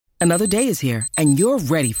Another day is here, and you're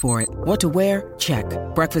ready for it. What to wear? Check.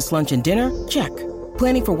 Breakfast, lunch, and dinner? Check.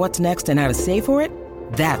 Planning for what's next and how to save for it?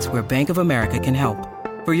 That's where Bank of America can help.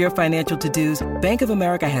 For your financial to-dos, Bank of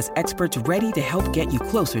America has experts ready to help get you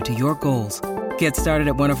closer to your goals. Get started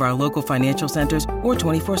at one of our local financial centers or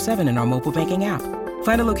 24/7 in our mobile banking app.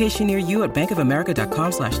 Find a location near you at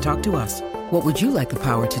bankofamerica.com/talktous. What would you like the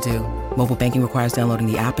power to do? Mobile banking requires downloading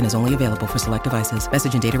the app and is only available for select devices.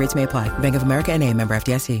 Message and data rates may apply. Bank of America N.A., member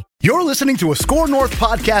FDIC. You're listening to a Score North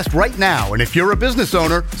podcast right now, and if you're a business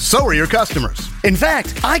owner, so are your customers. In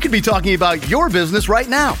fact, I could be talking about your business right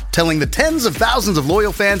now, telling the tens of thousands of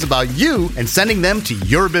loyal fans about you and sending them to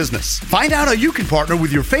your business. Find out how you can partner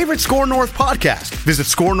with your favorite Score North podcast. Visit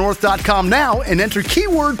scorenorth.com now and enter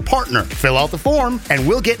keyword partner. Fill out the form, and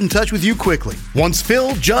we'll get in touch with you quickly. Once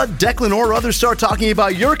Phil, Judd, Declan, or others start talking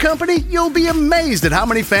about your company, you'll be amazed at how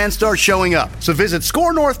many fans start showing up. So visit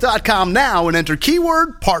scorenorth.com now and enter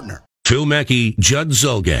keyword partner. Phil Mackey, Judd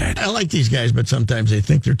Zulgad. I like these guys, but sometimes they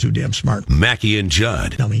think they're too damn smart. Mackey and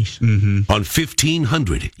Judd. Dummies. On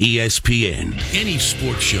 1500 ESPN. Any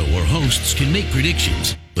sports show or hosts can make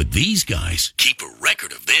predictions, but these guys keep a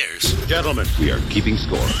record of theirs. Gentlemen, we are keeping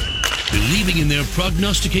score. Believing in their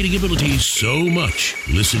prognosticating abilities so much.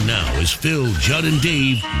 Listen now as Phil, Judd, and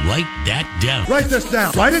Dave write that down. Write this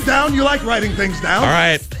down. Write it down. You like writing things down. All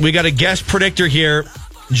right. We got a guest predictor here.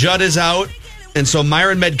 Judd is out, and so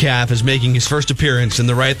Myron Metcalf is making his first appearance in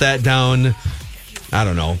the Write That Down, I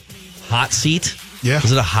don't know, hot seat? Yeah.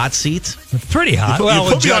 Is it a hot seat? Pretty hot.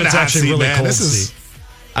 Well, Judd's actually really cold.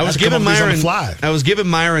 I was giving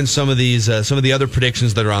Myron some of the other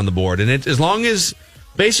predictions that are on the board, and as long as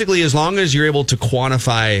you're able to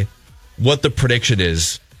quantify what the prediction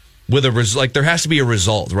is with like there has to be a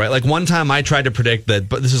result, right? Like one time I tried to predict that,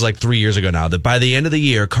 but this is like 3 years ago now, that by the end of the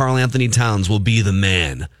year, Karl Anthony Towns will be the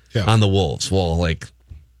man on the Wolves. Well, like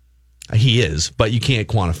he is, but you can't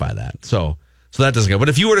quantify that. So that doesn't go. But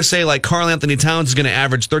if you were to say like Karl Anthony Towns is going to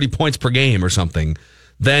average 30 points per game or something,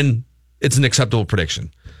 then it's an acceptable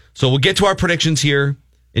prediction. So we'll get to our predictions here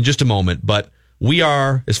in just a moment, but we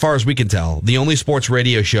are, as far as we can tell, the only sports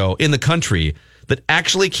radio show in the country that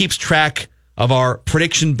actually keeps track of our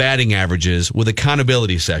prediction batting averages with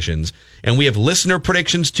accountability sessions. And we have listener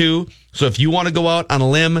predictions too. So if you want to go out on a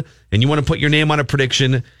limb and you want to put your name on a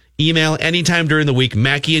prediction, email anytime during the week,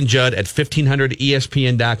 Mackey and Judd at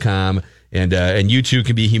 1500ESPN.com. And you too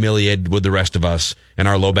can be humiliated with the rest of us and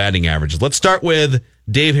our low batting averages. Let's start with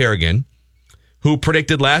Dave Harrigan, who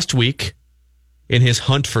predicted last week in his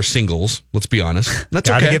hunt for singles, let's be honest. That's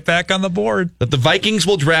Gotta okay. get back on the board. That the Vikings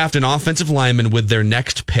will draft an offensive lineman with their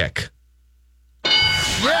next pick.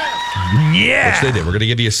 Yeah. Which they did. We're going to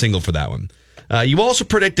give you a single for that one. You also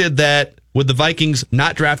predicted that with the Vikings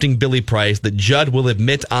not drafting Billy Price, that Judd will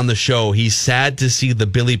admit on the show he's sad to see the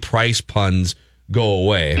Billy Price puns go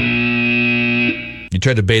away. You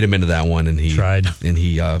tried to bait him into that one, and he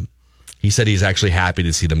said he's actually happy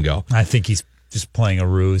to see them go. I think he's just playing a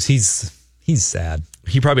ruse. He's sad.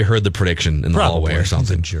 He probably heard the prediction in the hallway or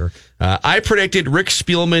something. He's a jerk. I predicted Rick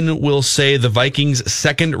Spielman will say the Vikings'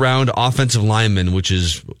 second-round offensive lineman, which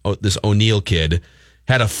is this O'Neal kid,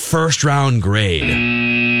 had a first-round grade.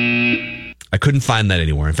 I couldn't find that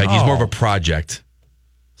anywhere. In fact, he's more of a project.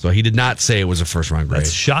 So he did not say it was a first-round grade.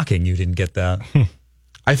 That's shocking you didn't get that.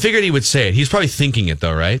 I figured he would say it. He's probably thinking it,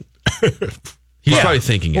 though, right? He's probably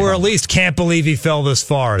thinking it. Or at least can't believe he fell this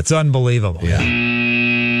far. It's unbelievable. Yeah.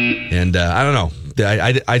 And I don't know.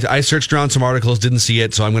 I searched around some articles, didn't see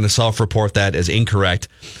it, so I'm going to self-report that as incorrect.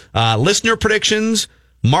 Listener predictions.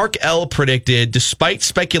 Mark L. predicted, despite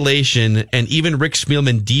speculation and even Rick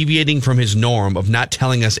Spielman deviating from his norm of not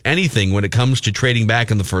telling us anything when it comes to trading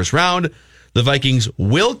back in the first round, the Vikings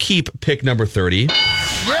will keep pick number 30.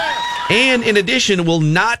 And in addition, will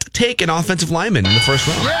not take an offensive lineman in the first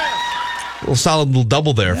round. A little solid little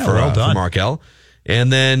double there for Mark L.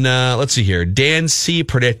 And then, let's see here. Dan C.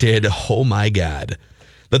 predicted, oh my God,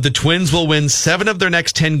 that the Twins will win 7 of their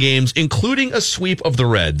next 10 games, including a sweep of the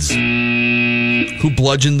Reds, who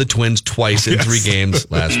bludgeoned the Twins twice in 3 games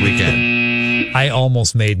last weekend. I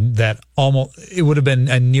almost made that. It would have been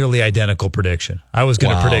a nearly identical prediction. I was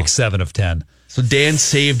going to predict 7 of 10. So Dan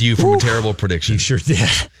saved you from a terrible prediction. He sure did.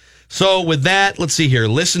 So with that, let's see here.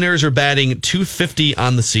 Listeners are batting .250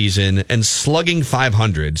 on the season and slugging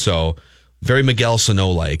 .500. So very Miguel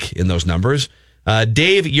Sano-like in those numbers.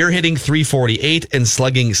 Dave, you're hitting .348 and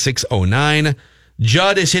slugging .609.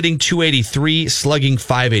 Judd is hitting .283, slugging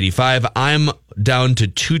 .585. I'm down to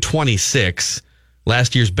 .226,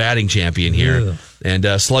 last year's batting champion here, and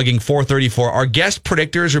slugging .434. Our guest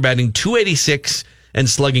predictors are batting .286 and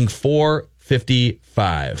slugging .454.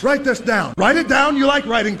 55. Write this down. Write it down. You like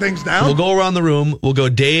writing things down. We'll go around the room. We'll go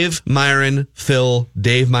Dave, Myron, Phil.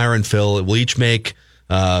 Dave, Myron, Phil. We'll each make,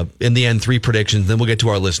 in the end, 3 predictions. Then we'll get to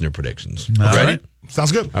our listener predictions. All Ready? right.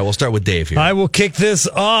 Sounds good. All right, we'll start with Dave here. I will kick this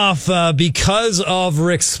off because of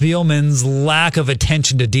Rick Spielman's lack of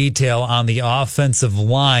attention to detail on the offensive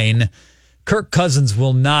line. Kirk Cousins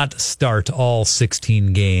will not start all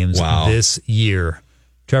 16 games this year.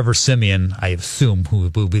 Trevor Siemian, I assume, who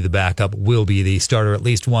will be the backup, will be the starter at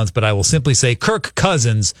least once, but I will simply say Kirk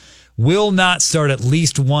Cousins will not start at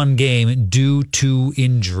least one game due to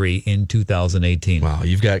injury in 2018. Wow,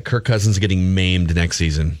 you've got Kirk Cousins getting maimed next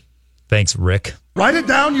season. Thanks, Rick. Write it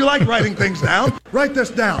down. You like writing things down. Write this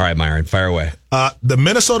down. All right, Myron, fire away. The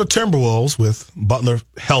Minnesota Timberwolves, with Butler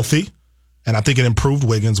healthy, and I think an improved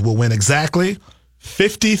Wiggins, will win exactly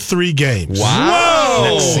 53 games.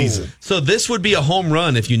 Wow. Next season. So this would be a home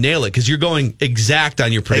run if you nail it, because you're going exact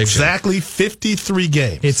on your prediction. Exactly 53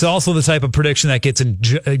 games. It's also the type of prediction that gets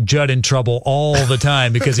Judd in trouble all the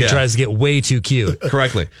time because he tries to get way too cute.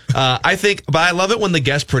 Correctly. I think, but I love it when the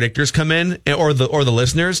guest predictors come in, or the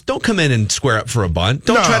listeners. Don't come in and square up for a bunt.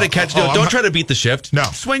 Don't try to catch. Don't try to beat the shift. No.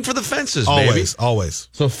 Swing for the fences, always, baby. Always.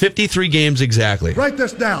 So 53 games exactly. Write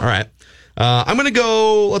this down. All right. I'm going to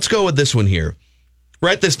go. Let's go with this one here.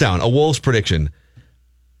 Write this down. A Wolves prediction.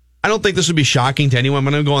 I don't think this would be shocking to anyone.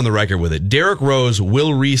 I'm going to go on the record with it. Derrick Rose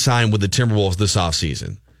will re-sign with the Timberwolves this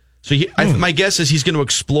offseason. So my guess is he's going to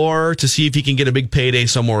explore to see if he can get a big payday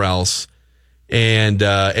somewhere else. And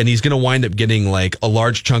he's going to wind up getting like a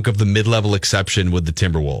large chunk of the mid-level exception with the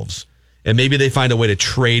Timberwolves. And maybe they find a way to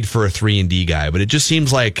trade for a 3-and-D guy. But it just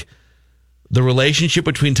seems like the relationship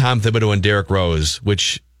between Tom Thibodeau and Derrick Rose,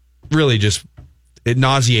 which really just... it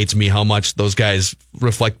nauseates me how much those guys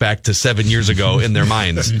reflect back to 7 years ago in their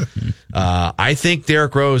minds. I think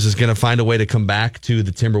Derrick Rose is going to find a way to come back to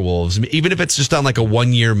the Timberwolves, even if it's just on like a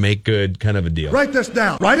 1-year make good kind of a deal. Write this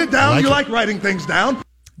down. Write it down. Like writing things down.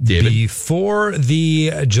 David? Before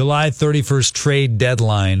the July 31st trade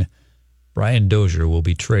deadline, Brian Dozier will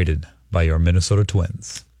be traded by your Minnesota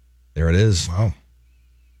Twins. There it is. Wow.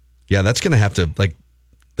 Yeah, that's going to have to, like,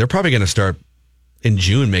 they're probably going to start in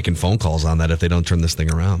June making phone calls on that if they don't turn this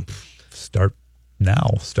thing around. Start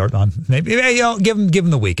now. Start on maybe give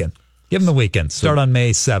them the weekend. Give them the weekend. Start on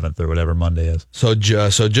May 7th or whatever Monday is. So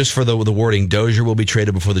just for the wording, Dozier will be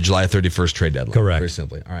traded before the July 31st trade deadline. Correct. Very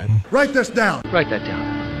simply. All right. Write this down. Write that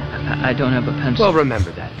down. I don't have a pencil. Well,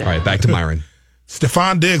 remember that. All right, back to Myron.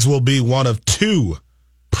 Stephon Diggs will be one of 2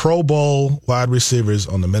 Pro Bowl wide receivers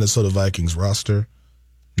on the Minnesota Vikings roster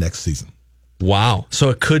next season. Wow. So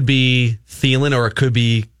it could be Thielen or it could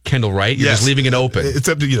be Kendall Wright. You're just leaving it open. It's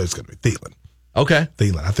up to it's going to be Thielen. Okay.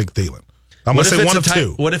 Thielen. I think Thielen. I'm going to say one of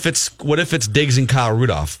 2. What if it's Diggs and Kyle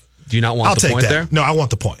Rudolph? Do you not want the point there? No, I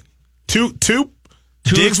want the point. Two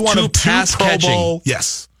Diggs, one of 2 pass Pro catching. Bowl.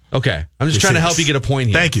 Yes. Okay. I'm just trying to help you get a point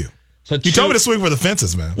here. Thank you. So you told me to swing for the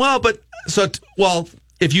fences, man. Well,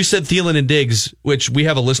 if you said Thielen and Diggs, which we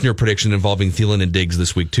have a listener prediction involving Thielen and Diggs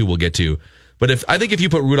this week too, we'll get to. But I think if you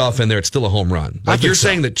put Rudolph in there, it's still a home run. Like you're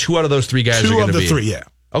saying that 2 out of those 3 guys are going to be 2 of the 3, yeah.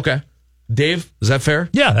 Okay. Dave, is that fair?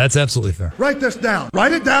 Yeah, that's absolutely fair. Write this down.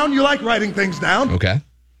 Write it down. You like writing things down. Okay.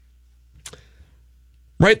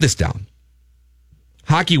 Write this down.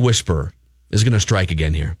 Hockey Whisperer is going to strike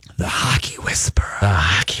again here. The Hockey Whisperer. The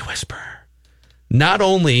Hockey Whisperer. Not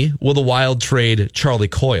only will the Wild trade Charlie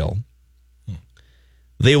Coyle,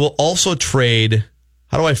 they will also trade,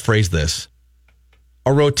 how do I phrase this?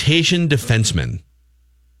 A rotation defenseman.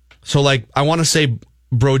 So, like, I want to say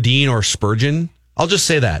Brodin or Spurgeon. I'll just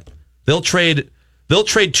say that. They'll trade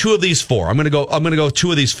 2 of these 4. I'm going to go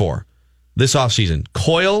 2 of these 4 this offseason.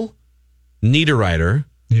 Coyle, Niederreiter.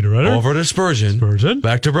 Over to Spurgeon.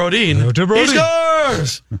 Back to Brodin. He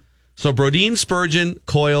scores! So Brodin, Spurgeon,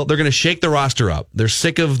 Coyle, they're going to shake the roster up. They're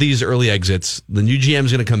sick of these early exits. The new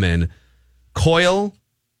GM's going to come in. Coyle,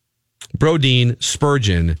 Brodin,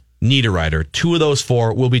 Spurgeon, Niederreiter. 2 of those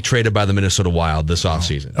 4 will be traded by the Minnesota Wild this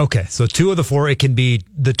offseason. Okay, so 2 of the 4, it can be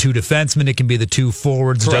the 2 defensemen, it can be the 2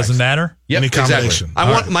 forwards. Correct. It doesn't matter? Yep, exactly. I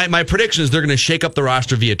want my prediction is they're going to shake up the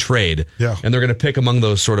roster via trade. Yeah. And they're going to pick among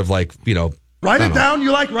those sort of like, Write it down.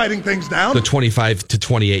 You like writing things down. The 25 to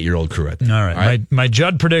 28-year-old crew. All right. My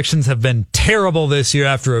Judd predictions have been terrible this year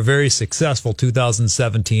after a very successful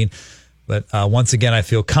 2017. But once again, I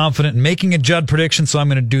feel confident in making a Judd prediction, so I'm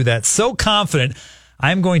going to do that. So confident,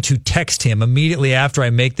 I'm going to text him immediately after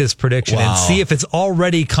I make this prediction and see if it's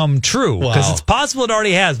already come true. Because it's possible it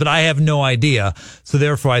already has, but I have no idea. So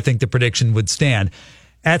therefore, I think the prediction would stand.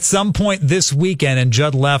 At some point this weekend, and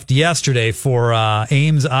Judd left yesterday for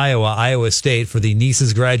Ames, Iowa State for the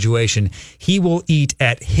niece's graduation, he will eat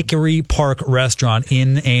at Hickory Park Restaurant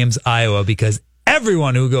in Ames, Iowa, because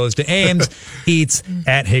everyone who goes to Ames eats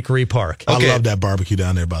at Hickory Park. I love that barbecue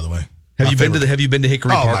down there, by the way. Have you been to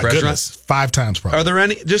Hickory Park Restaurant? Goodness. 5 times probably. Are there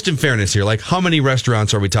any, just in fairness here, like how many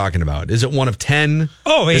restaurants are we talking about? Is it one of 10?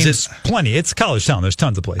 Oh, Ames, plenty. It's a college town. There's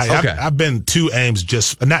tons of places. I've been to Ames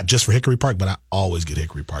not just for Hickory Park, but I always get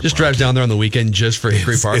Hickory Park. Just drives down there on the weekend just for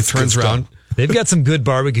Hickory Park. Turns around. They've got some good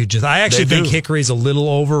barbecue. I actually think Hickory's a little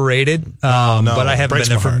overrated, but I haven't been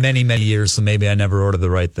there for many, many years, so maybe I never ordered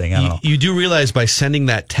the right thing. I don't know. You do realize by sending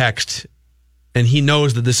that text, and he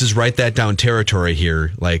knows that this is write that down territory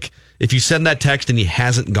here, like, if you send that text and he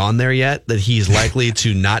hasn't gone there yet, that he's likely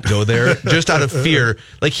to not go there just out of fear.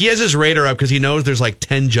 Like, he has his radar up because he knows there's like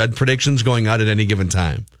 10 Judd predictions going out at any given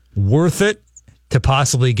time. Worth it to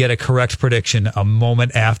possibly get a correct prediction a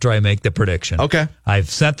moment after I make the prediction. Okay. I've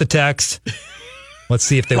sent the text. Let's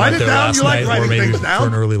see if they went there last night or maybe for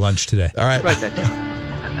an early lunch today. All right. Write that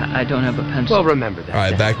down. I don't have a pencil. Well, remember that. All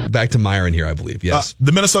right, back to Myron here, I believe. Yes.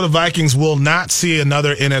 The Minnesota Vikings will not see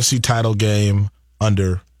another NFC title game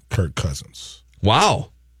under Kirk Cousins. Wow.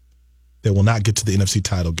 They will not get to the NFC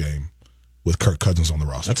title game with Kirk Cousins on the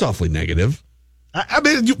roster. That's awfully negative. I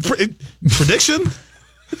mean, prediction?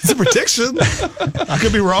 It's a prediction. I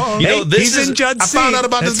could be wrong. You know, he's in Judd's seat. I found out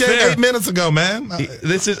about this game 8 minutes ago, man.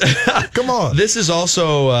 This is come on. This is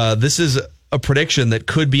also this is a prediction that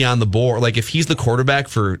could be on the board. Like, if he's the quarterback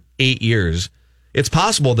for 8 years, it's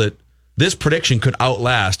possible that this prediction could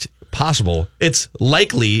outlast. Possible. It's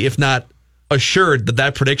likely, if not assured,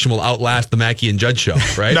 that prediction will outlast the Mackey and Judd show,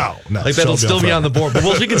 right? No. Like, that'll still be on the board.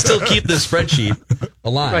 But we can still keep this spreadsheet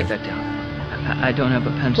alive. Write that down. I don't have a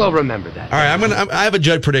pencil. Well, remember that. All right, I have a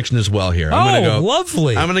Judd prediction as well here.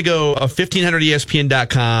 Lovely. I'm going to go a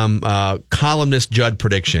 1500ESPN.com columnist Judd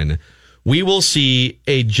prediction. We will see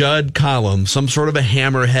a Judd column, some sort of a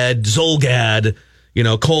hammerhead, Zolgad,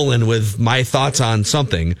 colon with my thoughts on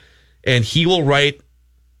something, and he will write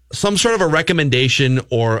some sort of a recommendation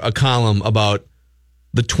or a column about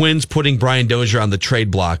the Twins putting Brian Dozier on the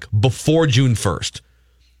trade block before June 1st.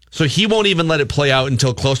 So he won't even let it play out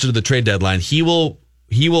until closer to the trade deadline. He will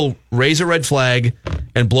raise a red flag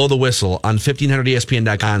and blow the whistle on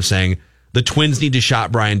 1500ESPN.com saying the Twins need to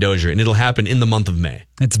shop Brian Dozier, and it'll happen in the month of May.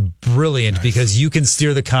 It's brilliant because you can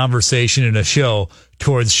steer the conversation in a show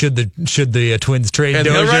towards should the Twins trade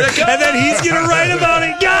Dozier, and then he's going to write about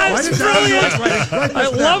it. God, it's brilliant. I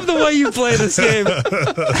love the way you play this game.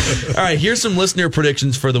 All right, here's some listener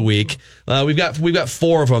predictions for the week. We've got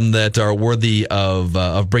 4 of them that are worthy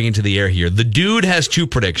of bringing to the air here. The Dude has 2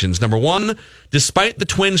 predictions. Number 1, despite the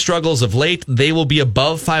Twins' struggles of late, they will be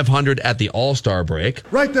above 500 at the All-Star break.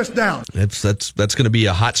 Write this down. That's going to be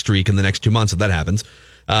a hot streak in the next 2 months if that happens.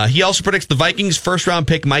 He also predicts the Vikings' first-round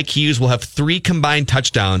pick, Mike Hughes, will have 3 combined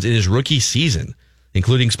touchdowns in his rookie season,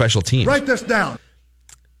 including special teams. Write this down.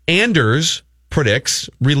 Anders predicts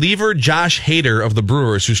reliever Josh Hader of the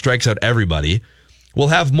Brewers, who strikes out everybody, will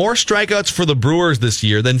have more strikeouts for the Brewers this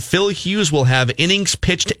year than Phil Hughes will have innings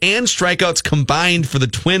pitched and strikeouts combined for the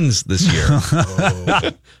Twins this year.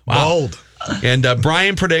 Wow. Bold. And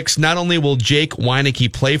Brian predicts not only will Jake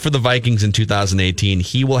Weineke play for the Vikings in 2018,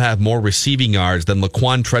 he will have more receiving yards than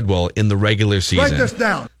Laquan Treadwell in the regular season. Write this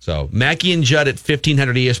down. So Mackey and Judd at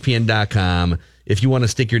 1500ESPN.com if you want to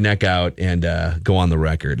stick your neck out and go on the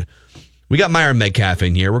record. We got Myron Metcalf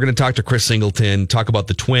in here. We're going to talk to Chris Singleton, talk about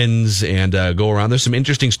the Twins, and go around. There's some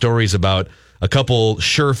interesting stories about a couple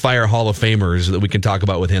surefire Hall of Famers that we can talk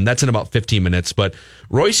about with him. That's in about 15 minutes. But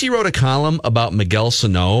Royce wrote a column about Miguel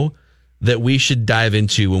Sano that we should dive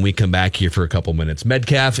into when we come back here for a couple minutes.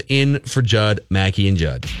 Metcalf in for Judd, Mackey and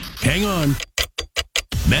Judd. Hang on.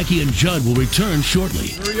 Mackey and Judd will return shortly.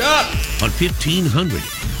 Hurry up! On 1500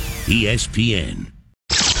 ESPN.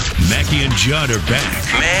 Mackey and Judd are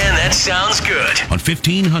back. Man, that sounds good. On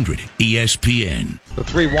 1500 ESPN. The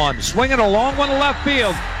 3-1. Swinging a long one to left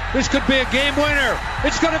field. This could be a game winner.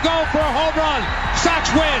 It's going to go for a home run.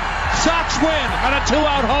 Sox win. Sox win on a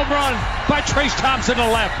 2-out home run by Trace Thompson to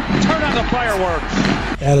left. Turn on the fireworks.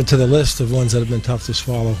 Added to the list of ones that have been tough to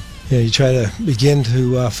swallow. You try to begin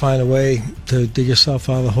to find a way to dig yourself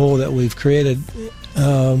out of the hole that we've created,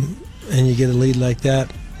 and you get a lead like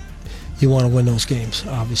that. You want to win those games,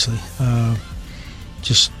 obviously.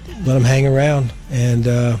 Just let them hang around. And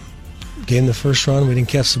game the first run, we didn't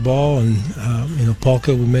catch the ball, and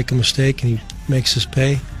Palka would make a mistake, and he makes us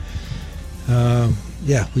pay.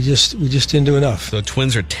 We just didn't do enough. The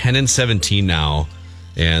Twins are 10-17 now.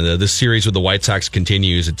 And this series with the White Sox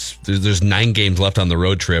continues. There's 9 games left on the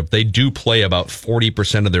road trip. They do play about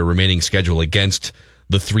 40% of their remaining schedule against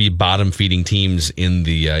the 3 bottom feeding teams in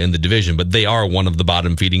the division, but they are one of the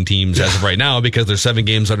bottom feeding teams as of right now because they're 7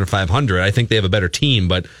 games under 500. I think they have a better team,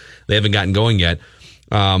 but they haven't gotten going yet.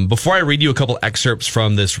 Before I read you a couple excerpts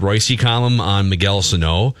from this Royce column on Miguel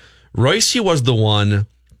Sano, Royce was the one.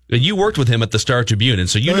 You worked with him at the Star Tribune, and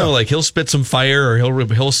so know, like, he'll spit some fire, or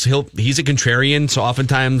he's a contrarian. So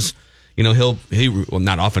oftentimes,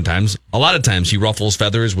 not oftentimes, a lot of times he ruffles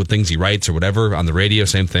feathers with things he writes or whatever on the radio.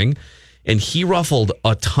 Same thing, and he ruffled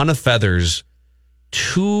a ton of feathers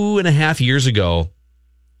 2.5 years ago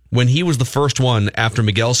when he was the first one after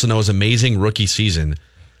Miguel Sano's amazing rookie season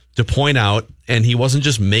to point out, and he wasn't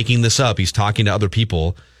just making this up. He's talking to other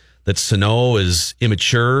people, that Sano is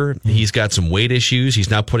immature. He's got some weight issues.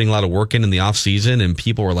 He's not putting a lot of work in the offseason. And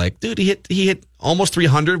people were like, dude, he hit almost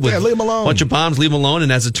 300 with leave him alone. A bunch of bombs. Leave him alone.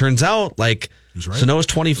 And as it turns out, like, right. Sano is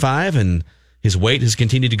 25 and his weight has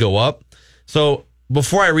continued to go up. So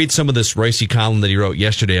before I read some of this Royce column that he wrote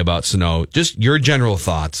yesterday about Sano, just your general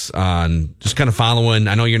thoughts on just kind of following.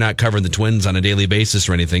 I know you're not covering the Twins on a daily basis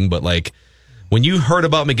or anything, but like when you heard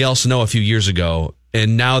about Miguel Sano a few years ago,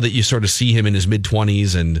 and now that you sort of see him in his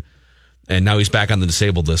mid-20s and now he's back on the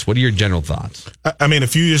disabled list, what are your general thoughts? I mean, a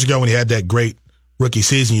few years ago when he had that great rookie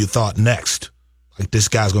season, you thought next, like, this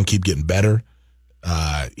guy's going to keep getting better.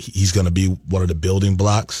 He's going to be one of the building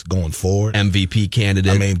blocks going forward. MVP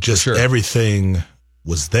candidate. I mean, just everything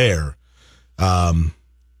was there.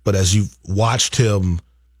 But as you watched him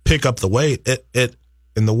pick up the weight, and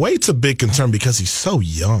the weight's a big concern because he's so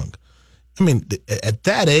young. I mean, at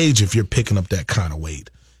that age, if you're picking up that kind of weight,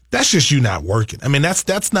 that's just you not working. I mean,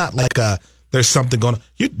 that's not like there's something going on.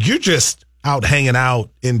 You're just out hanging out,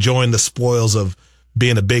 enjoying the spoils of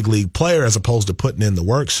being a big league player as opposed to putting in the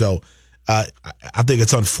work. So I think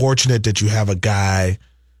it's unfortunate that you have a guy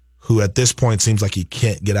who at this point seems like he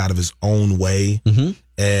can't get out of his own way. Mm-hmm.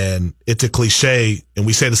 And it's a cliche, and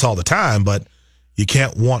we say this all the time, but you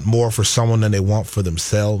can't want more for someone than they want for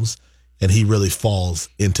themselves. And he really falls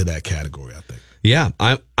into that category, I think. Yeah,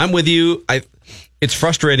 I'm with you. It's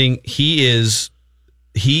frustrating. He is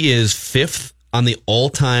 5th on the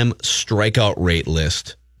all-time strikeout rate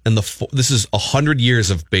list, and this is 100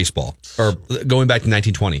 years of baseball, or going back to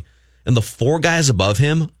 1920. And the 4 guys above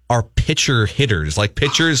him are pitcher hitters, like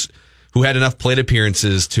pitchers who had enough plate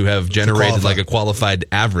appearances to have generated like a qualified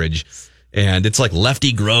average. And it's like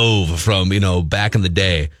Lefty Grove from back in the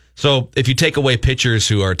day. So if you take away pitchers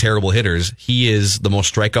who are terrible hitters, he is the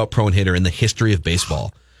most strikeout-prone hitter in the history of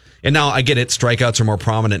baseball. And now I get it; strikeouts are more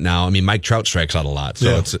prominent now. I mean, Mike Trout strikes out a lot,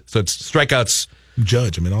 so it's strikeouts.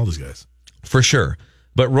 Judge, I mean, all these guys for sure.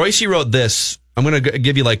 But Royce wrote this. I'm going to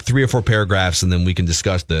give you like 3 or 4 paragraphs, and then we can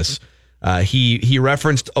discuss this. He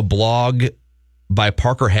referenced a blog by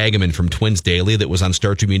Parker Hageman from Twins Daily that was on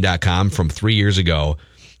StarTribune.com from 3 years ago,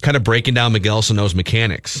 kind of breaking down Miguel Sano's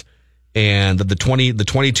mechanics. And the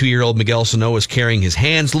 22-year-old Miguel Sano was carrying his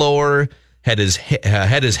hands lower, had his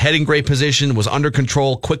head in great position, was under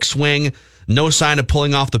control, quick swing, no sign of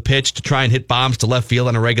pulling off the pitch to try and hit bombs to left field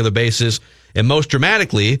on a regular basis. And most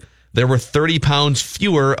dramatically, there were 30 pounds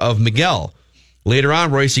fewer of Miguel. Later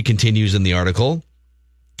on, Royce continues in the article.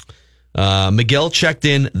 Miguel checked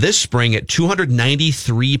in this spring at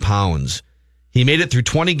 293 pounds. He made it through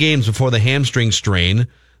 20 games before the hamstring strain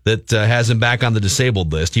that has him back on the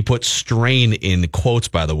disabled list. He put strain in quotes,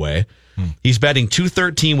 by the way. He's batting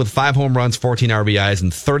 .213 with 5 home runs, 14 RBIs,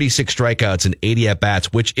 and 36 strikeouts and 80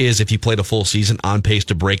 at-bats, which is, if he played a full season, on pace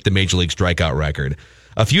to break the Major League strikeout record.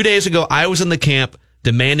 A few days ago, I was in the camp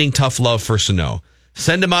demanding tough love for Sano.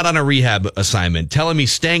 Send him out on a rehab assignment. Tell him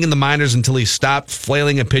he's staying in the minors until he stopped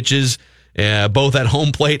flailing at pitches, both at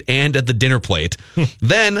home plate and at the dinner plate.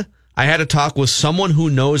 Then I had a talk with someone who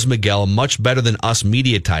knows Miguel much better than us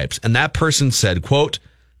media types, and that person said, quote,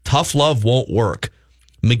 tough love won't work.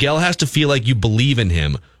 Miguel has to feel like you believe in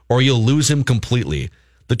him, or you'll lose him completely.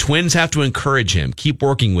 The Twins have to encourage him, keep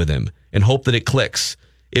working with him, and hope that it clicks.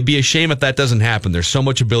 It'd be a shame if that doesn't happen. There's so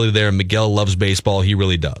much ability there, and Miguel loves baseball. He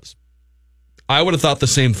really does. I would have thought the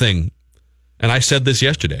same thing, and I said this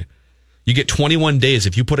yesterday. You get 21 days.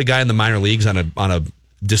 If you put a guy in the minor leagues on a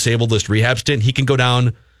disabled list rehab stint, he can go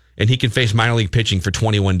down and he can face minor league pitching for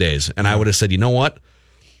 21 days. And I would have said, you know what?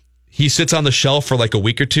 He sits on the shelf for like a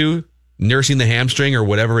week or two, nursing the hamstring or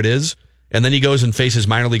whatever it is, and then he goes and faces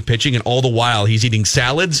minor league pitching, and all the while he's eating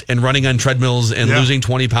salads and running on treadmills and losing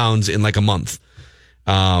 20 pounds in like a month.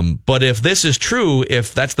 But if this is true,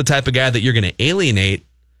 if that's the type of guy that you're going to alienate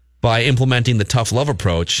by implementing the tough love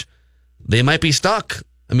approach, they might be stuck.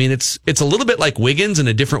 I mean, it's a little bit like Wiggins in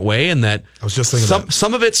a different way in that I was just thinking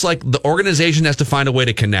some of it's like the organization has to find a way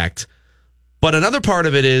to connect. But another part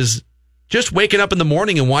of it is just waking up in the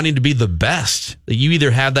morning and wanting to be the best. You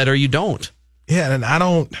either have that or you don't. Yeah, and I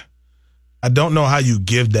don't know how you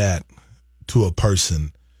give that to a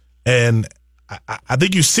person. And I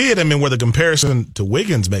think you see it. I mean, where the comparison to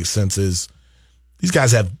Wiggins makes sense is these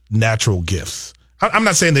guys have natural gifts. I'm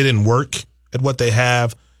not saying they didn't work at what they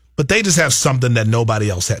have, but they just have something that nobody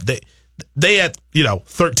else had. They at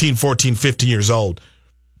 13, 14, 15 years old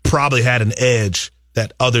probably had an edge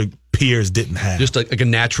that other peers didn't have. Just like a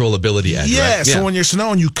natural ability edge. Yeah, right? So when you're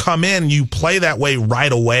Sano and you come in and you play that way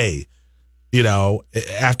right away,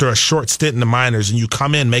 after a short stint in the minors, and you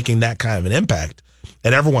come in making that kind of an impact,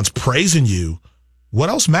 and everyone's praising you, what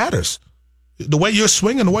else matters? The way you're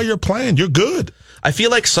swinging, the way you're playing, you're good. I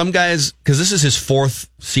feel like some guys, because this is his 4th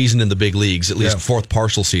season in the big leagues, at least 4th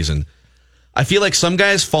partial season. I feel like some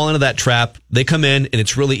guys fall into that trap. They come in and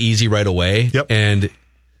it's really easy right away. Yep. And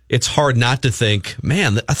it's hard not to think,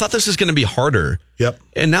 man, I thought this was going to be harder. Yep.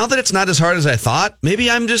 And now that it's not as hard as I thought,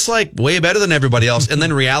 maybe I'm just like way better than everybody else. And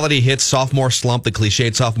then reality hits sophomore slump, the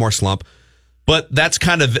cliched sophomore slump. But that's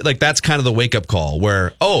kind of the wake up call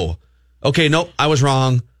where, oh, okay, nope, I was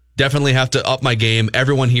wrong. Definitely have to up my game.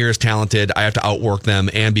 Everyone here is talented. I have to outwork them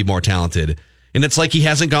and be more talented. And it's like he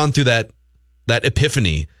hasn't gone through that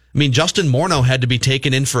epiphany. I mean, Justin Morneau had to be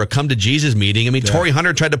taken in for a come to Jesus meeting. I mean, Torrey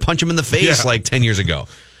Hunter tried to punch him in the face like 10 years ago.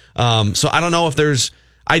 So I don't know if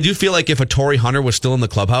I do feel like if a Torrey Hunter was still in the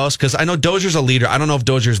clubhouse, because I know Dozier's a leader. I don't know if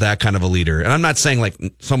Dozier's that kind of a leader. And I'm not saying like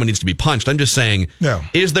someone needs to be punched. I'm just saying,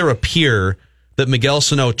 is there a peer that Miguel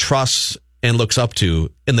Sano trusts and looks up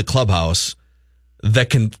to in the clubhouse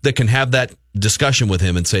that can have that discussion with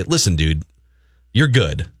him and say, listen, dude, you're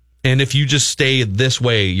good. And if you just stay this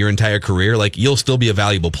way your entire career, like you'll still be a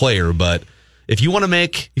valuable player. But if you want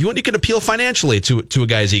to you can appeal financially to a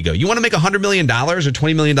guy's ego. You want to make $100 million or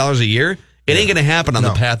 $20 million a year. It ain't going to happen on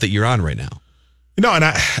the path that you're on right now. And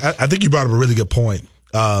I think you brought up a really good point.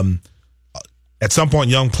 At some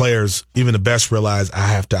point, young players, even the best, realize I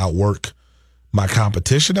have to outwork my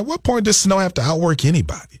competition. At what point does Sano have to outwork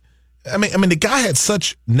anybody? I mean, the guy had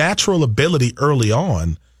such natural ability early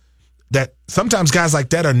on that sometimes guys like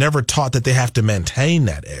that are never taught that they have to maintain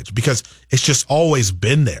that edge because it's just always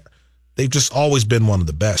been there. They've just always been one of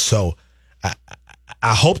the best. So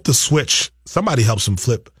I hope somebody helps him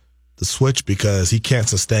flip the switch because he can't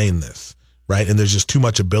sustain this, right? And there's just too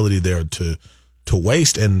much ability there to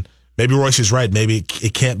waste. And maybe Royce is right. Maybe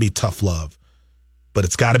it can't be tough love, but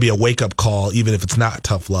it's got to be a wake-up call, even if it's not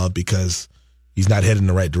tough love, because he's not heading in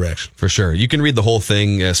the right direction. For sure. You can read the whole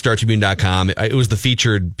thing, StarTribune.com. It was the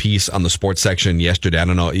featured piece on the sports section yesterday. I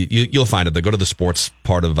don't know. You'll find it. Go to the sports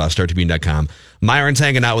part of StarTribune.com. Myron's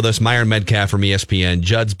hanging out with us. Myron Metcalf from ESPN.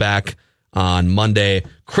 Judd's back on Monday.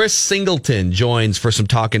 Chris Singleton joins for some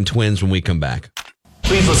Talkin' Twins when we come back.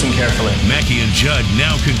 Please listen carefully. Mackey and Judd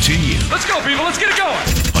now continue. Let's go, people. Let's get it going.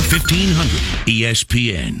 On 1500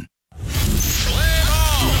 ESPN.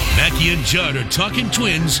 Mackey and Judd are talking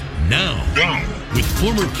Twins now. With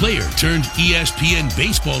former player turned ESPN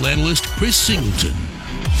baseball analyst Chris Singleton.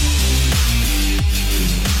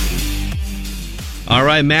 All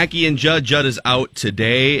right, Mackey and Judd. Judd is out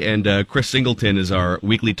today, and Chris Singleton is our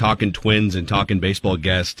weekly Talkin' Twins and Talkin' Baseball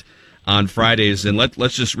guest on Fridays. And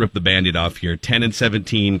let's just rip the Band-Aid off here.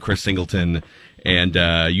 10-17, Chris Singleton. And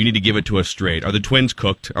you need to give it to us straight. Are the Twins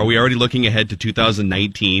cooked? Are we already looking ahead to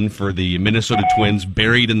 2019 for the Minnesota Twins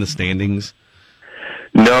buried in the standings?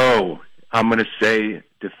 No. I'm going to say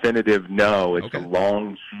definitive no. It's a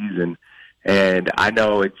long season, and I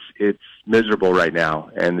know it's miserable right now,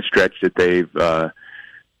 and the stretch that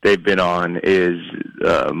they've been on is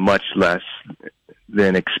much less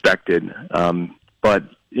than expected. But,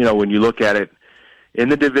 when you look at it in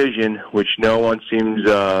the division, which no one seems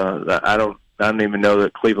I don't even know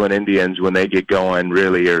that Cleveland Indians, when they get going,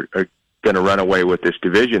 really are going to run away with this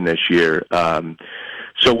division this year.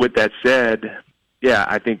 So with that said, yeah,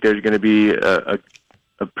 I think there's going to be a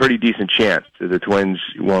pretty decent chance that the Twins,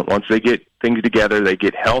 once they get things together, they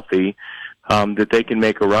get healthy, that they can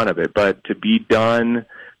make a run of it. But to be done,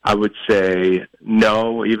 I would say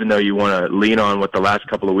no, even though you want to lean on what the last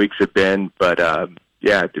couple of weeks have been. But,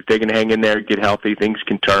 yeah, if they can hang in there, get healthy, things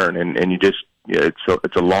can turn, and you just,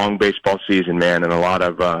 it's a long baseball season, man, and a lot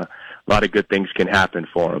of good things can happen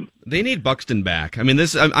for them. They need Buxton back. I mean,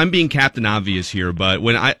 I'm being Captain Obvious here, but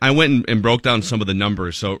when I went and broke down some of the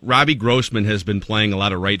numbers, so Robbie Grossman has been playing a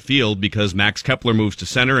lot of right field because Max Kepler moves to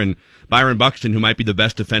center, and Byron Buxton, who might be the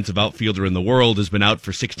best defensive outfielder in the world, has been out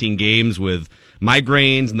for 16 games with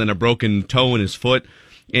migraines and then a broken toe in his foot.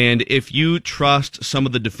 And if you trust some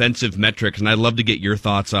of the defensive metrics, and I'd love to get your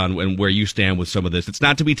thoughts on where you stand with some of this, it's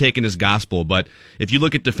not to be taken as gospel, but if you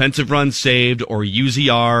look at defensive runs saved or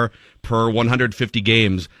UZR per 150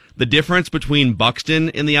 games, the difference between Buxton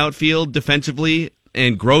in the outfield defensively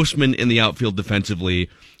and Grossman in the outfield defensively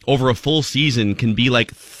over a full season can be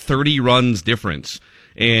like 30 runs difference.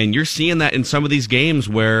 And you're seeing that in some of these games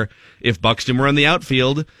where if Buxton were in the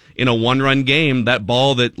outfield in a one-run game, that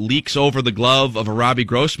ball that leaks over the glove of a Robbie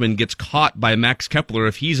Grossman gets caught by Max Kepler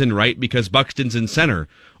if he's in right because Buxton's in center.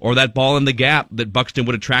 Or that ball in the gap that Buxton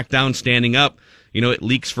would have tracked down standing up, it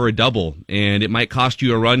leaks for a double. And it might cost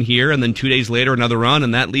you a run here, and then 2 days later another run,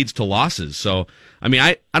 and that leads to losses. So,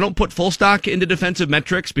 I don't put full stock into defensive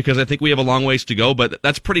metrics because I think we have a long ways to go, but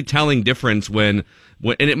that's pretty telling difference when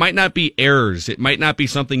and it might not be errors. It might not be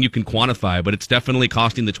something you can quantify, but it's definitely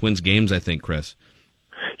costing the Twins games, I think, Chris.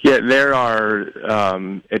 Yeah, there are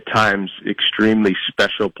at times extremely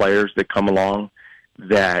special players that come along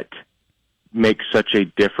that make such a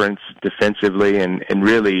difference defensively and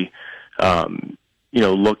really,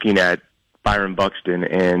 looking at Byron Buxton,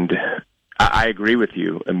 and I agree with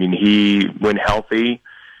you. When healthy,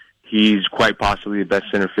 he's quite possibly the best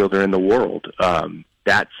center fielder in the world.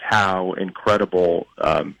 That's how incredible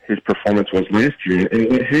his performance was last year.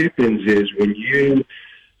 And what happens is when you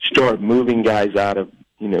start moving guys out of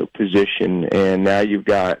position, and now you've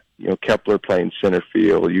got Kepler playing center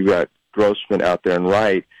field, you've got Grossman out there and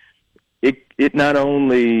right. It not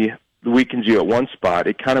only weakens you at one spot,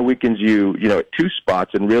 it kind of weakens you at two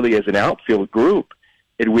spots, and really as an outfield group,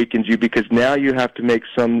 it weakens you because now you have to make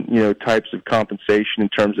some types of compensation in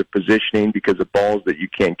terms of positioning because of balls that you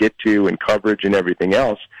can't get to and coverage and everything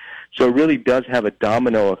else. So it really does have a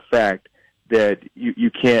domino effect that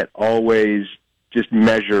you can't always just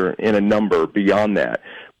measure in a number beyond that.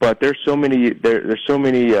 But there's so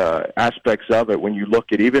many aspects of it when you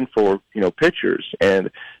look at even for pitchers,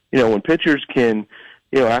 and when pitchers can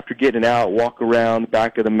after getting out walk around the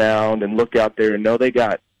back of the mound and look out there and know they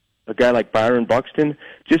got a guy like Byron Buxton,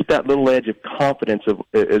 just that little edge of confidence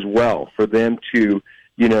as well for them to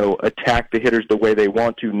attack the hitters the way they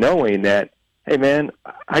want to, knowing that, hey man,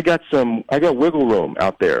 I got wiggle room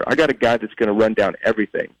out there. I got a guy that's going to run down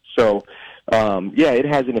everything. So. It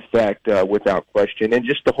has an effect without question, and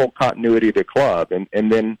just the whole continuity of the club.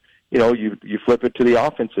 And then, you flip it to the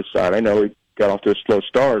offensive side. I know we got off to a slow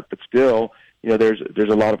start, but still, there's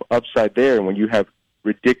a lot of upside there. And when you have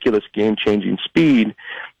ridiculous game-changing speed,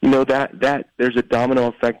 that there's a domino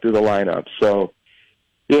effect to the lineup. So,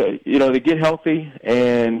 they get healthy,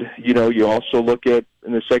 and, you also look at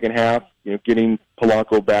in the second half, getting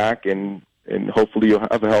Polanco back, and hopefully you'll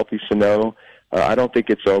have a healthy Sano. I don't think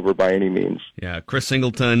it's over by any means. Yeah, Chris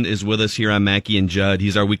Singleton is with us here on Mackey and Judd.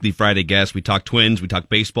 He's our weekly Friday guest. We talk Twins, we talk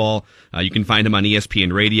baseball. You can find him on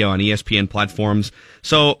ESPN Radio, on ESPN platforms.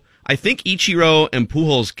 So I think Ichiro and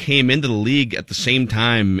Pujols came into the league at the same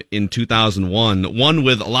time in 2001, one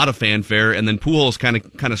with a lot of fanfare, and then Pujols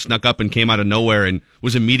kind of snuck up and came out of nowhere and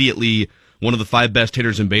was immediately one of the 5 best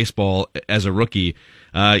hitters in baseball as a rookie.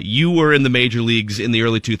 You were in the major leagues in the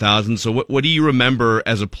early 2000s, so what do you remember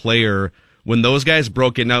as a player when those guys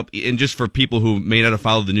broke in? Up, and just for people who may not have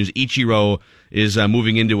followed the news, Ichiro is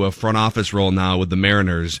moving into a front office role now with the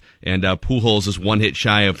Mariners, and Pujols is 1 hit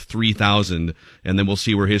shy of 3,000, and then we'll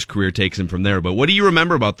see where his career takes him from there. But what do you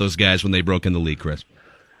remember about those guys when they broke in the league, Chris?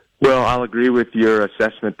 Well, I'll agree with your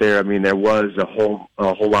assessment there. There was a whole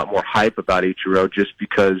lot more hype about Ichiro just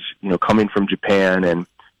because, coming from Japan and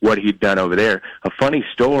what he'd done over there. A funny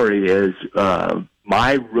story is,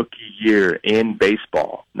 my rookie year in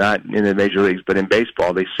baseball, not in the major leagues, but in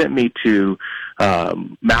baseball, they sent me to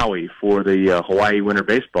Maui for the Hawaii Winter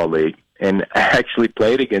Baseball League, and I actually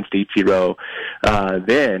played against Ichiro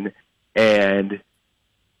then, and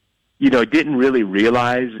didn't really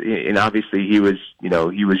realize, and obviously he was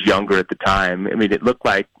younger at the time. It looked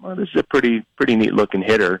like, well, this is a pretty neat looking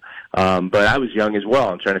hitter, but I was young as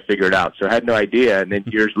well and trying to figure it out, so I had no idea. And then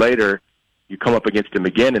years later, you come up against him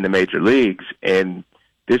again in the major leagues, and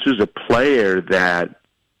this was a player that,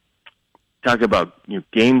 talk about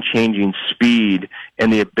game-changing speed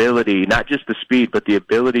and the ability, not just the speed, but the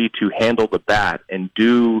ability to handle the bat and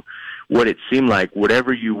do what it seemed like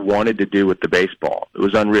whatever you wanted to do with the baseball. It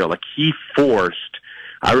was unreal. Like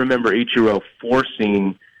I remember Ichiro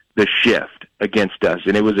forcing the shift against us,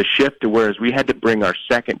 and it was a shift to whereas we had to bring our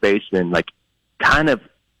second baseman kind of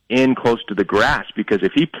in close to the grass, because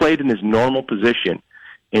if he played in his normal position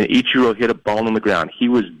and Ichiro hit a ball on the ground, he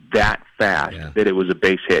was that fast that it was a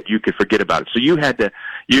base hit. You could forget about it. So you had to,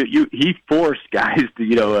 he forced guys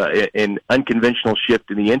to, an unconventional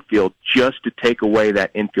shift in the infield just to take away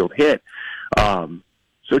that infield hit.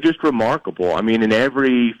 So So just remarkable. I mean, in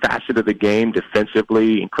every facet of the game,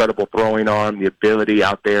 defensively, incredible throwing arm, the ability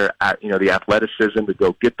out there, the athleticism to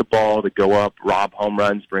go get the ball, to go up, rob home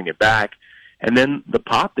runs, bring it back. And then the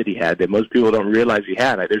pop that he had that most people don't realize he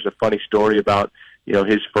had. There's a funny story about,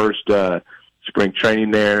 his first spring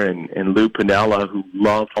training there, and Lou Piniella, who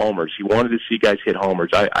loved homers. He wanted to see guys hit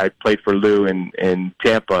homers. I played for Lou in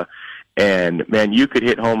Tampa, and, man, you could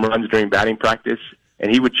hit home runs during batting practice,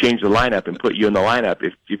 and he would change the lineup and put you in the lineup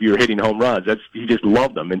if you were hitting home runs. He just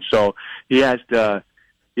loved them. And so he asked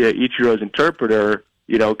Ichiro's interpreter,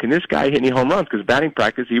 can this guy hit any home runs? Because batting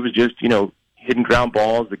practice, he was just, hitting ground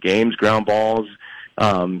balls, the game's ground balls.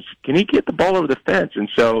 Can he get the ball over the fence? And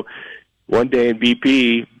so one day in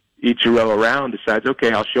BP, Ichiro around decides,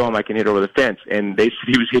 okay, I'll show him I can hit over the fence. And they said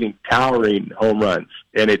he was hitting towering home runs,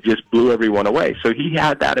 and it just blew everyone away. So he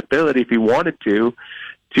had that ability, if he wanted to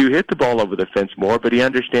hit the ball over the fence more, but he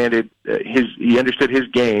understood his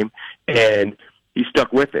game, and he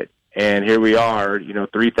stuck with it. And here we are,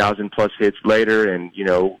 3,000 plus hits later, and,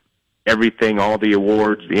 everything, all the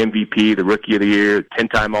awards, the MVP, the Rookie of the Year,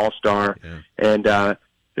 10-time All-Star, and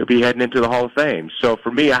he'll be heading into the Hall of Fame. So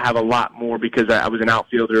for me, I have a lot more because I was an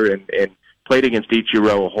outfielder and played against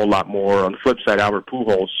Ichiro a whole lot more. On the flip side, Albert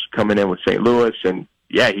Pujols coming in with St. Louis, and,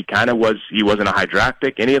 he wasn't a high draft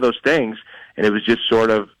pick, any of those things, and it was just sort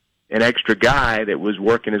of an extra guy that was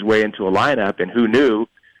working his way into a lineup, and who knew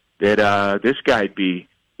that this guy'd be,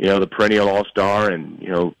 the perennial all-star and,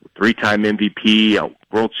 3-time MVP, a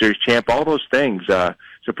World Series champ, all those things. So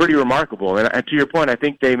pretty remarkable. And to your point, I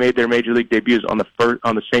think they made their major league debuts on the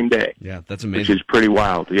same day. Yeah, that's amazing. Which is pretty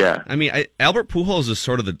wild, yeah. I mean, Albert Pujols is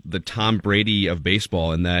sort of the Tom Brady of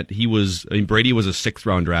baseball in that Brady was a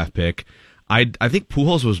 6th-round draft pick. I think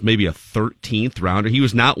Pujols was maybe a 13th rounder. He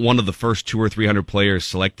was not one of the first 200 or 300 players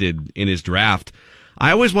selected in his draft.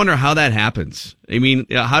 I always wonder how that happens. I mean,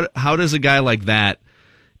 how does a guy like that?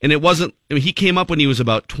 And it wasn't. I mean, he came up when he was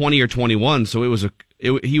about 20 or 21, so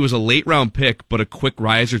he was a late round pick, but a quick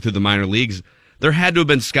riser through the minor leagues. There had to have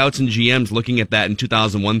been scouts and GMs looking at that in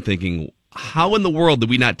 2001, thinking, "How in the world did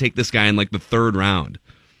we not take this guy in like the 3rd round?"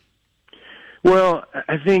 Well,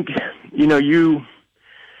 I think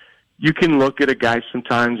you can look at a guy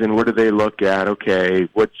sometimes, and what do they look at? Okay,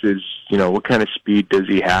 what's his, what kind of speed does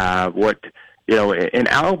he have? And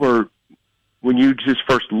Albert, when you just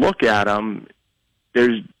first look at him,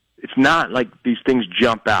 it's not like these things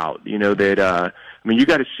jump out, you really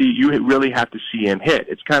have to see him hit.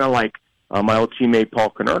 It's kind of like my old teammate Paul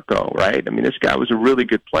Konerko, right? I mean, this guy was a really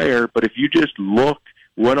good player, but if you just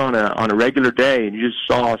went on a regular day and you just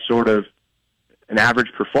saw sort of an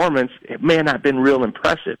average performance, it may not have been real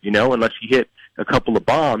impressive, unless you hit a couple of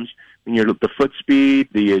bombs. And the foot speed,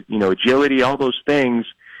 the agility, all those things,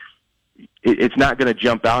 it's not going to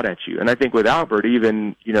jump out at you. And I think with Albert,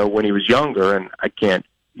 even when he was younger, and I can't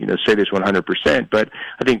say this 100%, but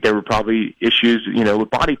I think there were probably issues with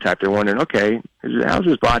body type. They're wondering, okay, how's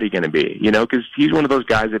his body going to be? Because he's one of those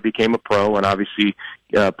guys that became a pro and obviously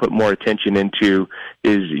put more attention into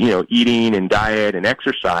his eating and diet and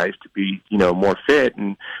exercise to be more fit.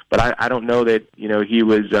 But I don't know that he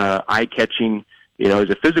was eye catching as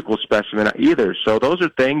a physical specimen either. So those are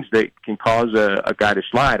things that can cause a guy to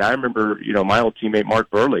slide. I remember, my old teammate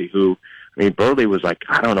Mark Burley, Burley was like,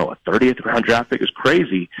 I don't know, a 30th round draft pick is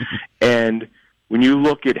crazy. And when you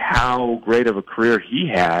look at how great of a career he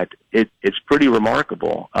had, it's pretty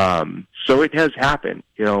remarkable. So it has happened,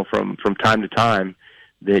 from time to time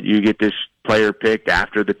that you get this player picked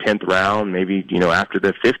after the 10th round, maybe, after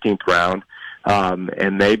the 15th round,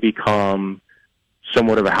 and they become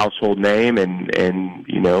somewhat of a household name and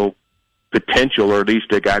potential, or at least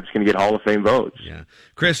a guy that's going to get Hall of Fame votes. Yeah.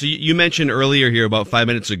 Chris, you mentioned earlier here about 5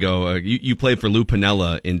 minutes ago, you played for Lou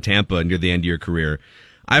Piniella in Tampa near the end of your career.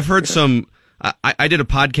 I've heard I did a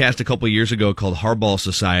podcast a couple of years ago called Hardball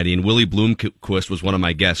Society, and Willie Bloomquist was one of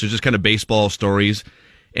my guests. It was just kind of baseball stories.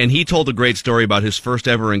 And he told a great story about his first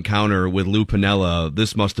ever encounter with Lou Piniella.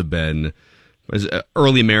 This must have been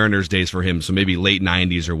early Mariners days for him, so maybe late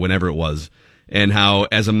 90s or whenever it was. And how,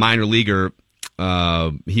 as a minor leaguer,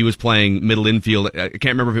 he was playing middle infield. I can't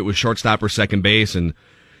remember if it was shortstop or second base, and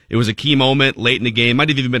it was a key moment late in the game. Might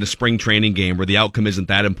have even been a spring training game where the outcome isn't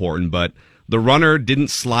that important, but the runner didn't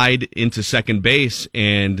slide into second base,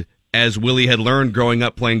 and as Willie had learned growing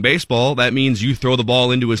up playing baseball, that means you throw the ball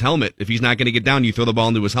into his helmet. If he's not going to get down, you throw the ball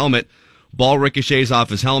into his helmet. Ball ricochets off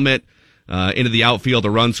his helmet into the outfield. A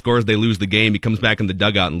run scores. They lose the game. He comes back in the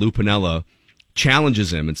dugout, and Lou Piniella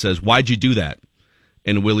challenges him and says, "Why'd you do that?"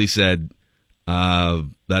 And Willie said,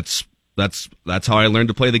 that's how I learned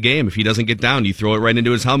to play the game. If he doesn't get down, you throw it right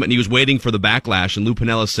into his helmet. And he was waiting for the backlash, and Lou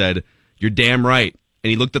Piniella said, "You're damn right. and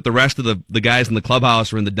he looked at the rest of the guys in the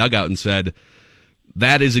clubhouse or in the dugout and said,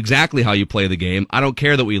 that is exactly how you play the game. I don't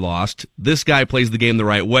care that we lost. This guy plays the game the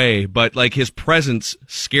right way, but like his presence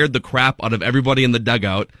scared the crap out of everybody in the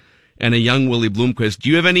dugout and a young Willie Bloomquist. Do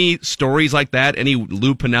you have any stories like that? Any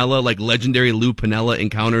Lou Piniella, like legendary Lou Piniella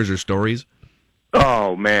encounters or stories?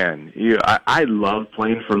 Oh, man. I love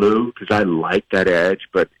playing for Lou because I like that edge.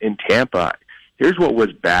 But in Tampa, here's what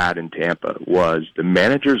was bad in Tampa was the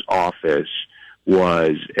manager's office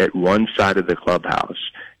was at one side of the clubhouse,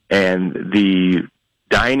 and the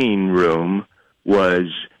dining room was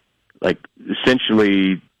like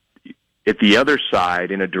essentially at the other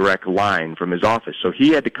side in a direct line from his office. So he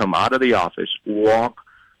had to come out of the office, walk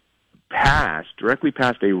directly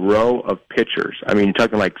past a row of pitchers. I mean, you're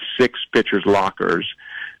talking like 6 pitchers' lockers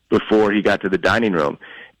before he got to the dining room.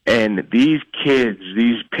 And these kids,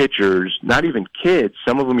 these pitchers, not even kids,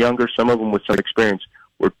 some of them younger, some of them with some experience,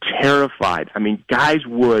 were terrified. I mean,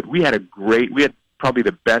 we had probably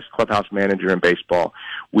the best clubhouse manager in baseball.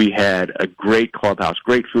 We had a great clubhouse,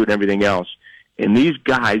 great food and everything else. And these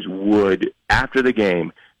guys would, after the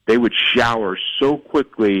game, they would shower so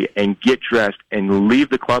quickly and get dressed and leave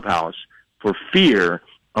the clubhouse for fear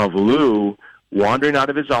of Lou wandering out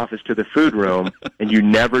of his office to the food room, and you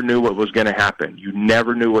never knew what was going to happen. You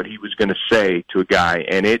never knew what he was going to say to a guy,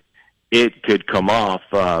 and it could come off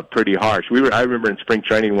pretty harsh. I remember in spring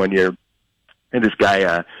training one year, and this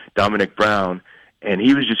guy, Dominic Brown, and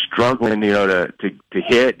he was just struggling, to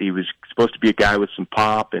hit. He was supposed to be a guy with some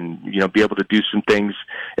pop and, be able to do some things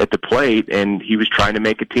at the plate, and he was trying to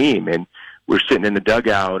make a team. And we're sitting in the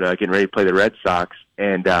dugout getting ready to play the Red Sox,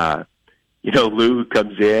 and, Lou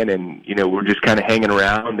comes in, and, we're just kind of hanging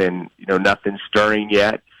around, and, nothing's stirring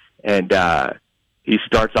yet. And he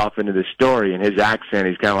starts off into the story, and his accent,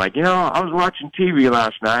 he's kind of like, I was watching TV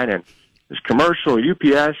last night, and this commercial,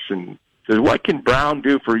 UPS, and says, what can Brown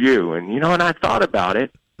do for you? And, and I thought about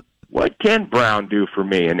it. What can Brown do for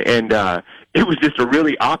me? And it was just a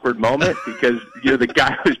really awkward moment because, the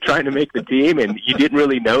guy was trying to make the team and you didn't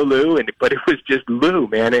really know Lou, but it was just Lou,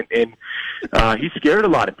 man. And he scared a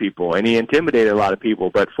lot of people and he intimidated a lot of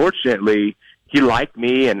people. But fortunately, he liked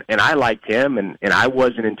me and I liked him and I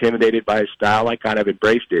wasn't intimidated by his style. I kind of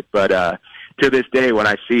embraced it. But to this day, when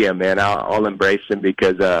I see him, man, I'll embrace him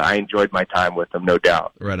because I enjoyed my time with him, no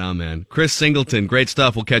doubt. Right on, man. Chris Singleton, great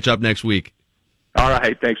stuff. We'll catch up next week. All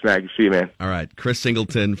right. Thanks, Mac. See you, man. All right. Chris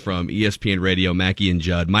Singleton from ESPN Radio, Mackey and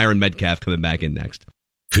Judd. Myron Metcalf coming back in next.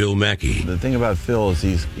 Phil Mackey. The thing about Phil is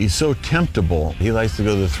he's so temptable. He likes to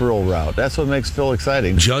go the thrill route. That's what makes Phil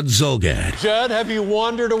exciting. Judd Zulgad. Judd, have you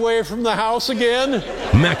wandered away from the house again?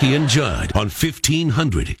 Mackey and Judd on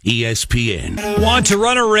 1500 ESPN. Want to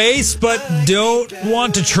run a race but don't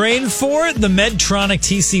want to train for it? The Medtronic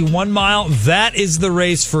TC 1 Mile, that is the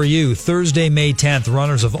race for you. Thursday, May 10th,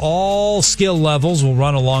 runners of all skill levels will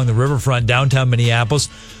run along the riverfront downtown Minneapolis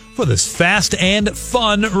for this fast and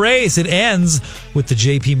fun race. It ends with the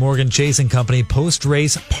J.P. Morgan Chase & Company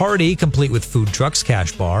post-race party, complete with food trucks,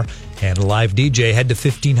 cash bar, and a live DJ. Head to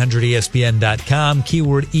 1500ESPN.com,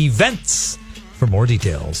 keyword events for more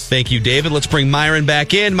details. Thank you, David. Let's bring Myron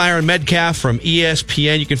back in. Myron Metcalf from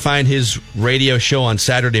ESPN. You can find his radio show on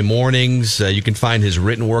Saturday mornings. You can find his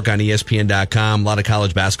written work on ESPN.com. A lot of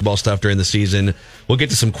college basketball stuff during the season. We'll get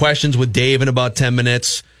to some questions with Dave in about 10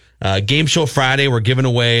 minutes. Game Show Friday, we're giving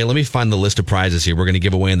away, let me find the list of prizes here we're going to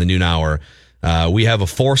give away in the noon hour. We have a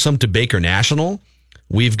foursome to Baker National.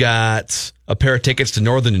 We've got a pair of tickets to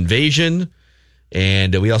Northern Invasion.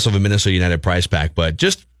 And we also have a Minnesota United prize pack. But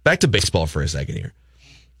just back to baseball for a second here.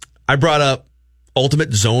 I brought up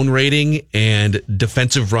ultimate zone rating and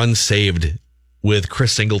defensive runs saved with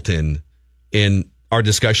Chris Singleton in our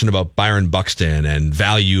discussion about Byron Buxton and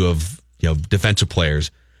value of defensive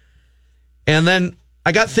players. And then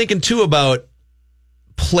I got thinking, too, about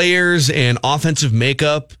players and offensive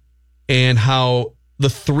makeup and how the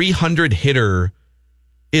 300 hitter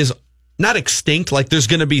is not extinct. Like, there's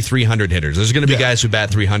going to be 300 hitters. There's going to be guys who bat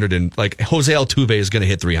 300, and, like, Jose Altuve is going to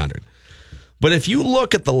hit 300. But if you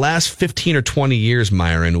look at the last 15 or 20 years,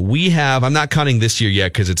 Myron, we have, I'm not counting this year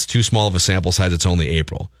yet because it's too small of a sample size. It's only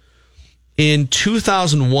April. In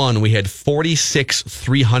 2001, we had 46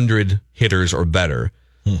 300 hitters or better.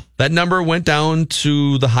 That number went down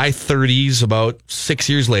to the high 30s about 6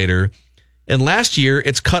 years later. And last year,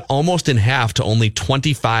 it's cut almost in half to only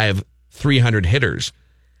 25 300 hitters.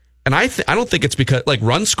 And I don't think it's because, like,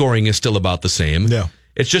 run scoring is still about the same. Yeah.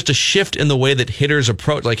 It's just a shift in the way that hitters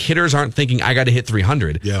approach. Like, hitters aren't thinking, I got to hit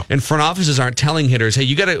 300. Yeah. And front offices aren't telling hitters, hey,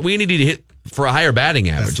 we need you to hit for a higher batting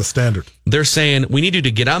average. That's the standard. They're saying we need you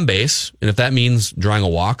to get on base, and if that means drawing a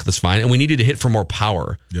walk, that's fine. And we need you to hit for more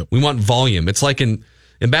power. Yep. We want volume. It's like in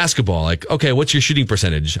basketball, like, okay, what's your shooting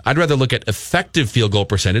percentage? I'd rather look at effective field goal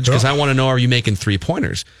percentage because I want to know, are you making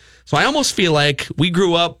 3-pointers? So I almost feel like we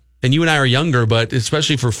grew up, and you and I are younger, but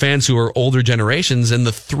especially for fans who are older generations, and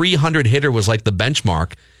the 300 hitter was like the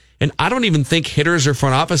benchmark. And I don't even think hitters or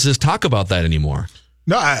front offices talk about that anymore.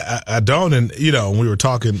 No, I don't. And, when we were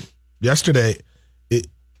talking yesterday,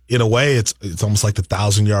 in a way, it's almost like the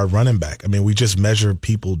 1,000-yard running back. I mean, we just measure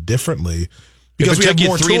people differently. Because we have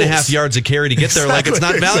more 3.5 yards of carry to get there, like it's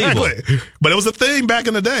not valuable. Exactly. But it was a thing back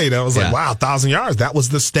in the day. That was like, wow, 1,000 yards. That was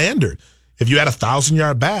the standard. If you had a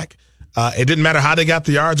 1,000-yard back, it didn't matter how they got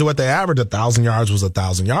the yards or what they averaged. 1,000 yards was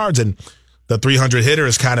 1,000 yards. And the 300 hitter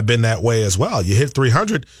has kind of been that way as well. You hit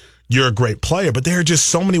 300, you're a great player. But there are just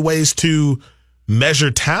so many ways to measure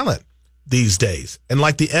talent these days. And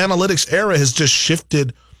like the analytics era has just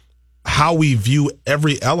shifted how we view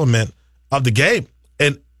every element of the game.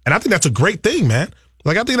 And I think that's a great thing, man.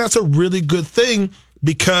 Like, I think that's a really good thing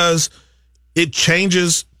because it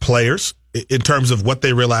changes players in terms of what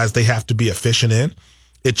they realize they have to be efficient in.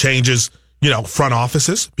 It changes, front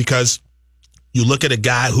offices because you look at a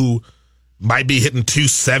guy who might be hitting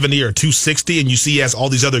 270 or 260 and you see he has all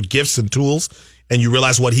these other gifts and tools and you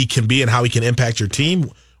realize what he can be and how he can impact your team.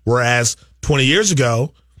 Whereas 20 years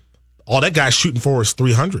ago, all that guy's shooting for is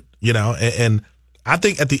 300, and I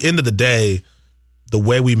think at the end of the day, the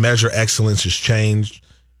way we measure excellence has changed,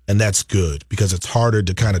 and that's good because it's harder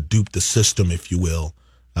to kind of dupe the system, if you will,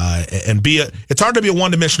 and it's hard to be a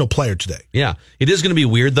one-dimensional player today. Yeah. It is going to be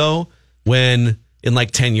weird, though, when in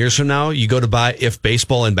like 10 years from now, you go to buy if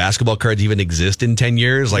baseball and basketball cards even exist in 10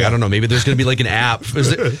 years. Like, I don't know, maybe there's going to be like an app.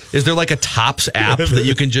 Is there like a Topps app that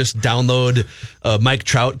you can just download a Mike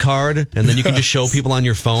Trout card and then you can just show people on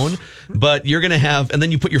your phone? But you're going to have, and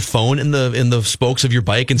then you put your phone in the spokes of your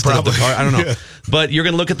bike instead of the card. I don't know. Yeah. But you're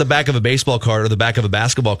going to look at the back of a baseball card or the back of a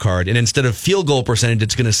basketball card, and instead of field goal percentage,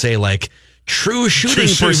 it's going to say like, true shooting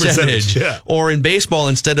percentage. Yeah. Or in baseball,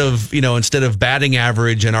 instead of batting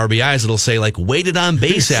average and RBIs, it'll say like weighted on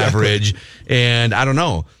base average and I don't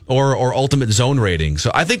know, or ultimate zone rating. So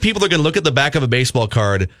I think people are going to look at the back of a baseball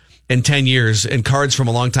card in 10 years and cards from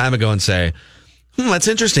a long time ago and say, that's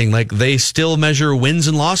interesting. Like they still measure wins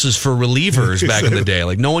and losses for relievers back in the day.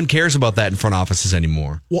 Like no one cares about that in front offices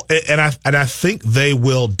anymore. Well, and I think they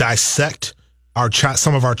will dissect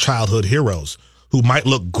some of our childhood heroes who might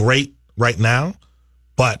look great right now,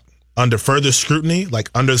 but under further scrutiny,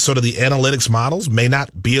 like under sort of the analytics models, may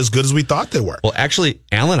not be as good as we thought they were. Well, actually,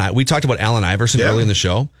 we talked about Allen Iverson early in the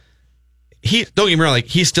show. Don't get me wrong, like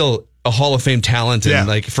he's still a Hall of Fame talent, and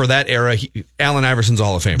like for that era, Allen Iverson's a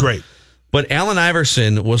Hall of Famer. Great. But Allen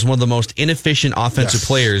Iverson was one of the most inefficient offensive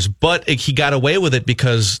players, but he got away with it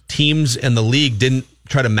because teams and the league didn't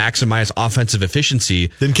try to maximize offensive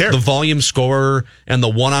efficiency. Didn't care. The volume scorer and the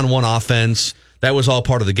one-on-one offense, that was all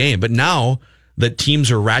part of the game. But now that teams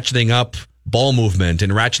are ratcheting up ball movement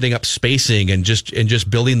and ratcheting up spacing and just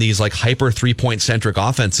building these like hyper 3-point centric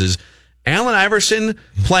offenses, Allen Iverson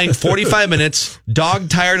playing 45 minutes, dog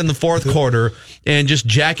tired in the fourth quarter, and just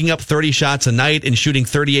jacking up 30 shots a night and shooting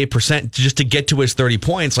 38% just to get to his 30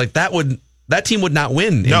 points, like that team would not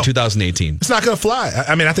win in 2018. It's not going to fly.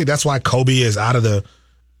 I mean, I think that's why Kobe is out of the,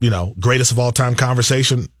 greatest of all time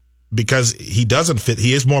conversation. Because he doesn't fit.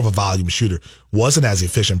 He is more of a volume shooter. Wasn't as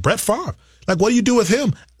efficient. Brett Favre. Like, what do you do with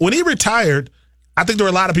him? When he retired, I think there were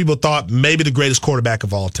a lot of people who thought maybe the greatest quarterback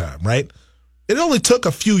of all time, right? It only took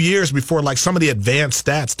a few years before, like, some of the advanced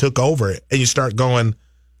stats took over, and you start going,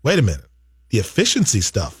 wait a minute. The efficiency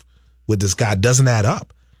stuff with this guy doesn't add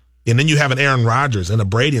up. And then you have an Aaron Rodgers and a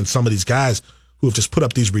Brady and some of these guys who have just put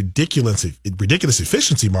up these ridiculous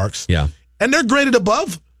efficiency marks. Yeah. And they're graded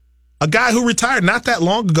above a guy who retired not that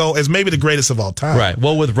long ago as maybe the greatest of all time. Right.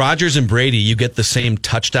 Well, with Rodgers and Brady, you get the same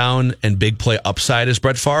touchdown and big play upside as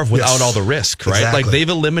Brett Favre without all the risk, right? Exactly. Like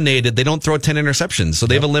they don't throw 10 interceptions, so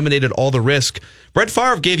they've eliminated all the risk. Brett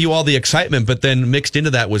Favre gave you all the excitement, but then mixed into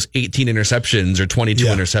that was 18 interceptions or 22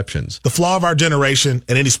 interceptions. The flaw of our generation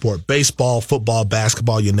in any sport, baseball, football,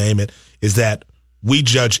 basketball, you name it, is that we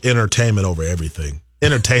judge entertainment over everything.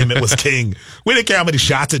 Entertainment was king. We didn't care how many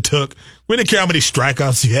shots it took. We didn't care how many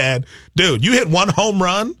strikeouts you had. Dude, you hit one home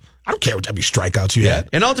run. I don't care how many strikeouts you had.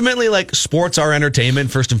 And ultimately, like, sports are entertainment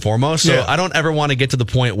first and foremost. So I don't ever want to get to the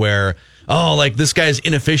point where, this guy's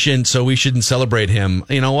inefficient, so we shouldn't celebrate him.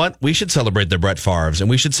 You know what? We should celebrate the Brett Favres, and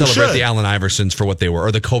we should celebrate the Allen Iversons for what they were,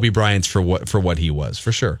 or the Kobe Bryants for what he was,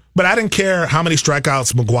 for sure. But I didn't care how many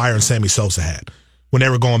strikeouts McGwire and Sammy Sosa had when they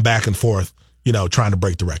were going back and forth, trying to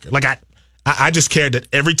break the record. Like, I just cared that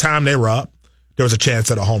every time they were up, there was a chance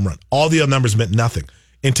at a home run. All the other numbers meant nothing.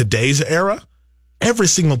 In today's era, every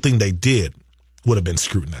single thing they did would have been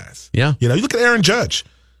scrutinized. Yeah. You look at Aaron Judge.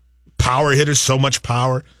 Power hitters, so much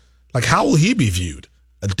power. Like, how will he be viewed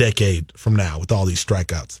a decade from now with all these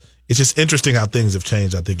strikeouts? It's just interesting how things have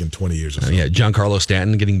changed, I think, in 20 years or so. Giancarlo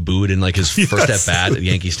Stanton getting booed in like his first at-bat at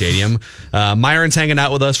Yankee Stadium. Myron's hanging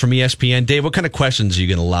out with us from ESPN. Dave, what kind of questions are you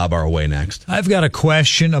going to lob our way next? I've got a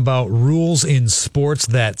question about rules in sports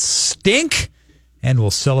that stink, and we'll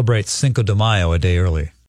celebrate Cinco de Mayo a day early.